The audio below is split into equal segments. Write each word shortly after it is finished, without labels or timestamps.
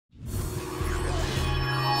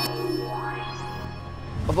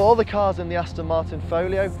Of all the cars in the Aston Martin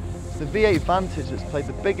folio, the V8 Vantage has played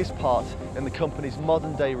the biggest part in the company's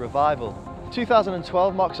modern day revival.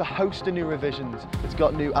 2012 marks a host of new revisions. It's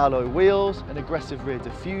got new alloy wheels, an aggressive rear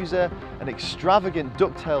diffuser, an extravagant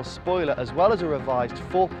ducktail spoiler, as well as a revised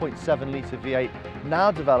 4.7 litre V8, now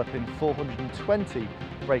developing 420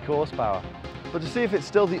 brake horsepower. But to see if it's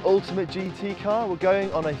still the ultimate GT car, we're going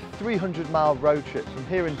on a 300-mile road trip from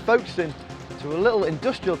here in Folkestone to a little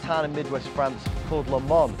industrial town in Midwest France called Le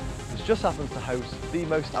Mans, which just happens to host the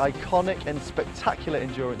most iconic and spectacular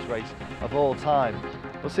endurance race of all time.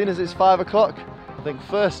 Well, seeing as it's 5 o'clock, I think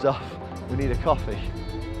first off, we need a coffee.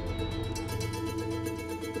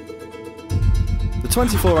 The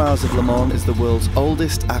 24 Hours of Le Mans is the world's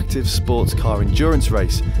oldest active sports car endurance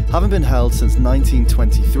race, having been held since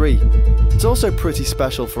 1923. It's also pretty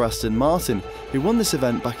special for Aston Martin, who won this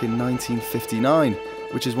event back in 1959,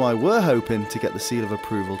 which is why we're hoping to get the seal of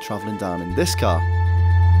approval travelling down in this car.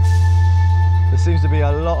 There seems to be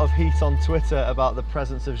a lot of heat on Twitter about the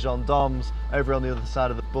presence of gendarmes over on the other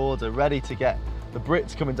side of the border, ready to get the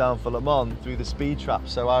Brits coming down for Le Mans through the speed trap,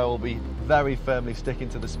 so I will be very firmly sticking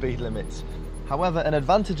to the speed limits. However, an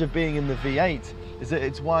advantage of being in the V8 is that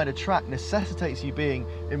its wider track necessitates you being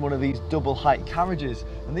in one of these double height carriages,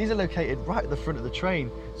 and these are located right at the front of the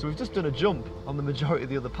train, so we've just done a jump on the majority of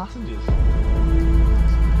the other passengers.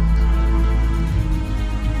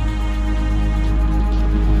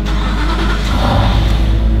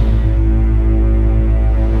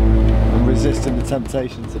 Resisting the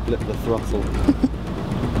temptation to blip the throttle.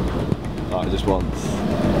 Oh, just once.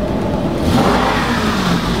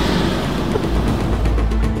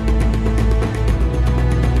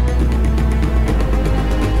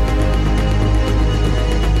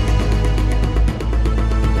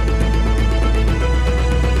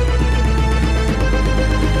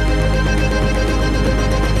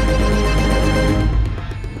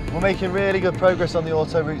 We're making really good progress on the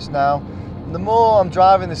auto routes now. The more I'm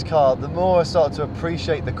driving this car, the more I start to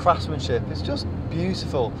appreciate the craftsmanship. It's just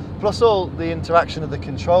beautiful. Plus all the interaction of the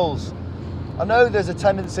controls. I know there's a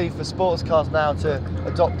tendency for sports cars now to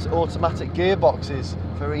adopt automatic gearboxes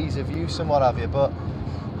for ease of use and what have you, but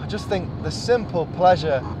I just think the simple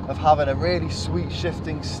pleasure of having a really sweet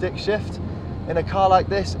shifting stick shift in a car like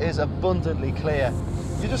this is abundantly clear.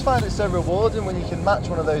 You just find it so rewarding when you can match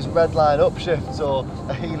one of those red line upshifts or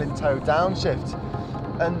a heel and toe downshift.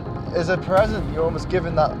 And as a present, you're almost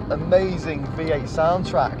given that amazing V8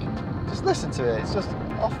 soundtrack. Just listen to it, it's just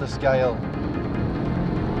off the scale.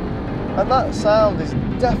 And that sound is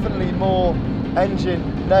definitely more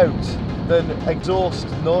engine note than exhaust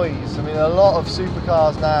noise. I mean, a lot of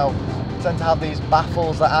supercars now tend to have these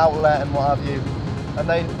baffles, that outlet and what have you, and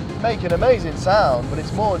they make an amazing sound, but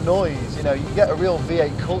it's more noise. You know, you get a real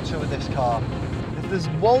V8 culture with this car. If there's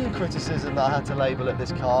one criticism that I had to label at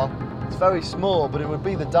this car, it's very small, but it would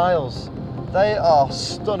be the dials. They are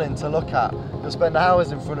stunning to look at. You'll spend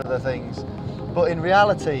hours in front of the things, but in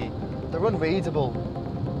reality, they're unreadable.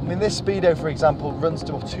 I mean, this Speedo, for example, runs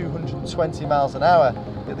to 220 miles an hour,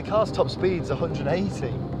 yet the car's top speed's 180.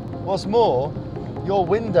 What's more, your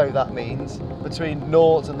window, that means, between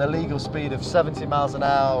 0 and the legal speed of 70 miles an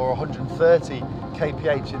hour or 130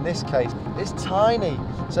 kph in this case, is tiny.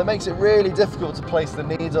 So it makes it really difficult to place the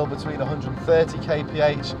needle between 130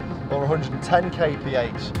 kph or 110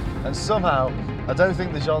 kph. And somehow, I don't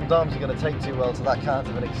think the gendarmes are going to take too well to that kind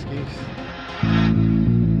of an excuse.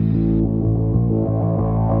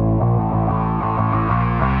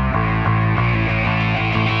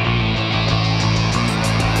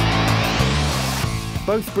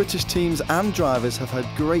 Both British teams and drivers have had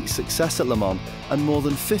great success at Le Mans, and more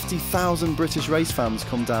than 50,000 British race fans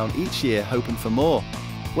come down each year hoping for more.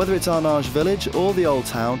 Whether it's Arnage Village or the Old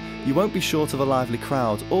Town, you won't be short of a lively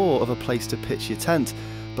crowd or of a place to pitch your tent,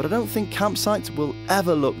 but I don't think campsites will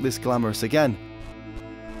ever look this glamorous again.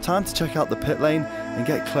 Time to check out the pit lane and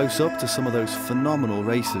get close up to some of those phenomenal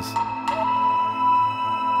races.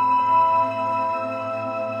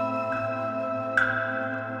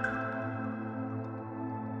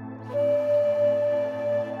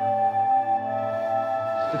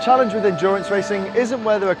 The challenge with endurance racing isn't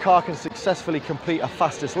whether a car can successfully complete a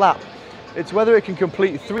fastest lap, it's whether it can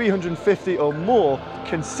complete 350 or more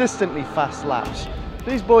consistently fast laps.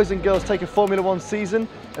 These boys and girls take a Formula 1 season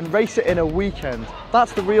and race it in a weekend.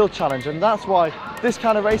 That's the real challenge, and that's why this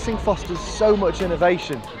kind of racing fosters so much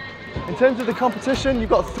innovation. In terms of the competition, you've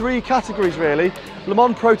got 3 categories really. Le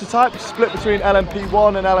Mans Prototype, split between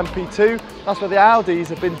LMP1 and LMP2. That's where the Audis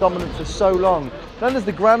have been dominant for so long. Then there's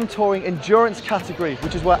the Grand Touring Endurance category,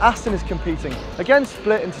 which is where Aston is competing. Again,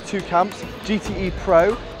 split into 2 camps, GTE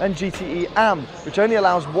Pro and GTE Am, which only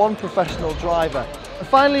allows 1 professional driver.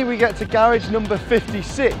 Finally, we get to garage number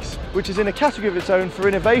 56, which is in a category of its own for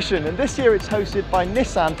innovation, and this year it's hosted by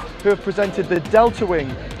Nissan, who have presented the Delta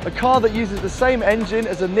Wing, a car that uses the same engine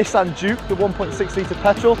as a Nissan Juke, the 1.6 litre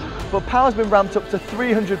petrol, but power's been ramped up to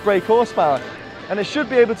 300 brake horsepower, and it should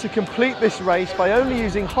be able to complete this race by only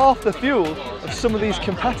using half the fuel of some of these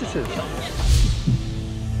competitors.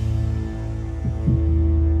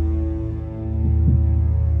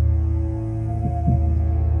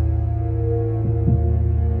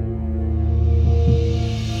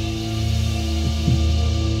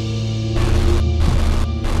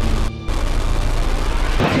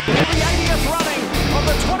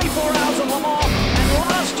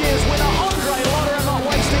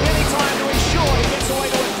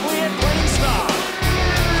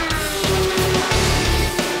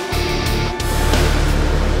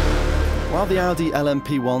 While the Audi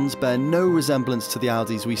LMP1s bear no resemblance to the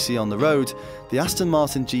Audis we see on the road, the Aston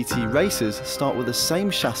Martin GT races start with the same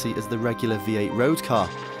chassis as the regular V8 road car.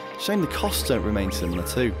 Shame the costs don't remain similar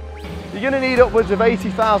too. You're going to need upwards of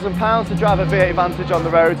 £80,000 to drive a V8 Vantage on the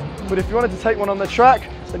road, but if you wanted to take one on the track,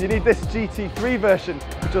 then you need this GT3 version,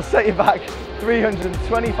 which will set you back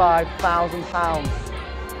 £325,000.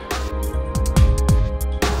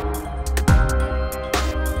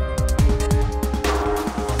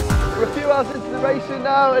 We're a few hours into the racing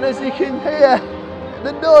now, and as you can hear,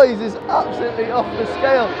 the noise is absolutely off the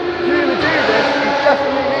scale. If you're going to do this, you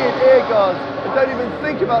definitely need ear guards, and don't even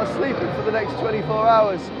think about sleeping for the next 24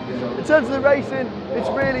 hours. In terms of the racing, it's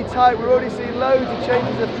really tight. We're already seeing loads of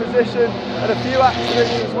changes of position and a few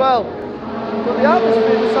accidents as well. But the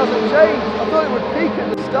atmosphere just hasn't changed. I thought it would peak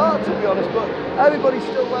at the start, to be honest, but everybody's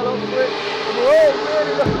still well up for it. And we're all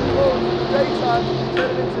really looking forward to the daytime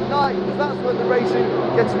turning into night, because that's when the racing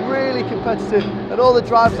gets really competitive and all the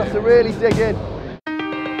drivers have to really dig in.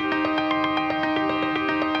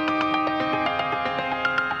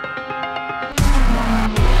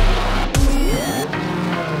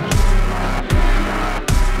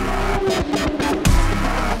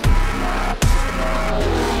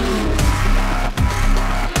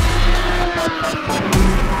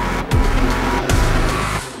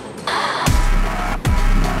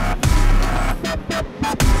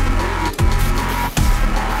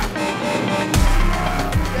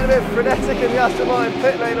 A bit frenetic in the Aston Martin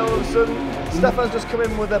pit lane all of a sudden. Stefan's just come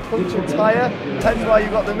in with a punctured tyre, hence why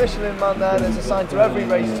you've got the Michelin man there that's assigned to every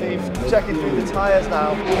race team checking through the tyres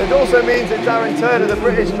now. It also means that Darren Turner, the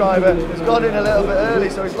British driver, has gone in a little bit early,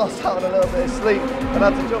 so he's lost out on a little bit of sleep and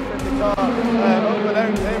had to jump in the car,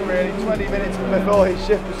 unbeknown to him really, 20 minutes before his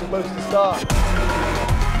shift was supposed to start.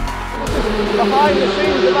 Behind the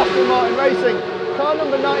scenes of Aston Martin racing, car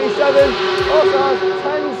number 97 also has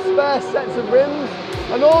 10 spare sets of rims,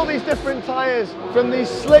 and all these different tyres from these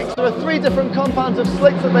slicks. There are 3 different compounds of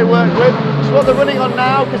slicks that they work with, which is what they're running on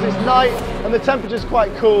now because it's night and the temperature's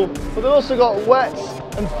quite cool. But they've also got wets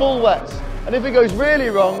and full wets. And if it goes really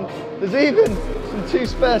wrong, there's even some 2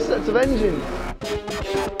 spare sets of engines.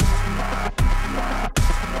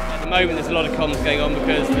 At the moment there's a lot of comms going on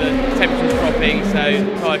because the temperature's dropping, so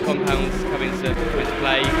tyre compounds come into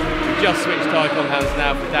play. We've just switched tyre compounds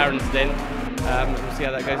now for Darren's stint. We'll see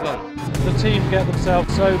how that goes on. The team get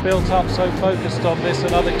themselves so built up, so focused on this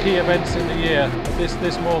and other key events in the year,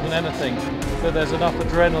 this more than anything, that there's enough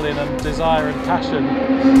adrenaline and desire and passion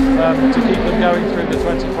to keep them going through the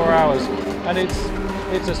 24 hours. And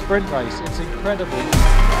it's a sprint race, it's incredible.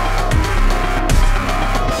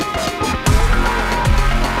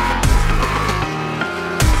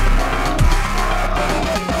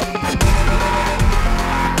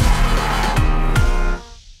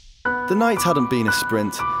 The night hadn't been a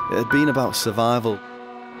sprint, it had been about survival.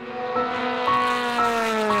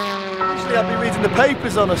 Usually I'd be reading the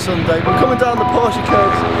papers on a Sunday, but coming down the Porsche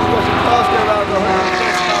curves, watching cars go around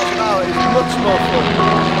 130 miles an hour is much more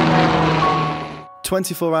fun.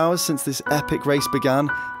 24 hours since this epic race began,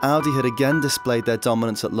 Audi had again displayed their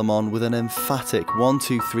dominance at Le Mans with an emphatic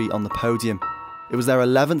 1-2-3 on the podium. It was their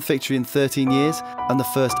 11th victory in 13 years and the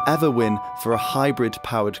first ever win for a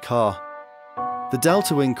hybrid-powered car. The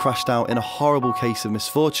Delta Wing crashed out in a horrible case of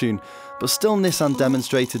misfortune, but still Nissan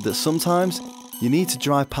demonstrated that sometimes you need to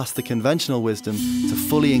drive past the conventional wisdom to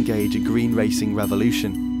fully engage a green racing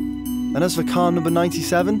revolution. And as for car number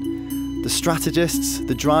 97, the strategists,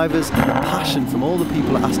 the drivers and the passion from all the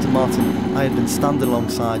people at Aston Martin I had been standing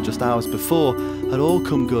alongside just hours before had all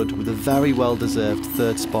come good with a very well-deserved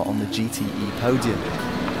 3rd spot on the GTE podium.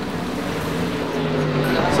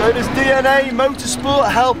 So does DNA Motorsport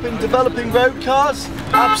help in developing road cars?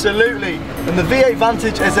 Absolutely. And the V8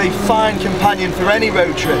 Vantage is a fine companion for any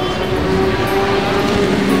road trip.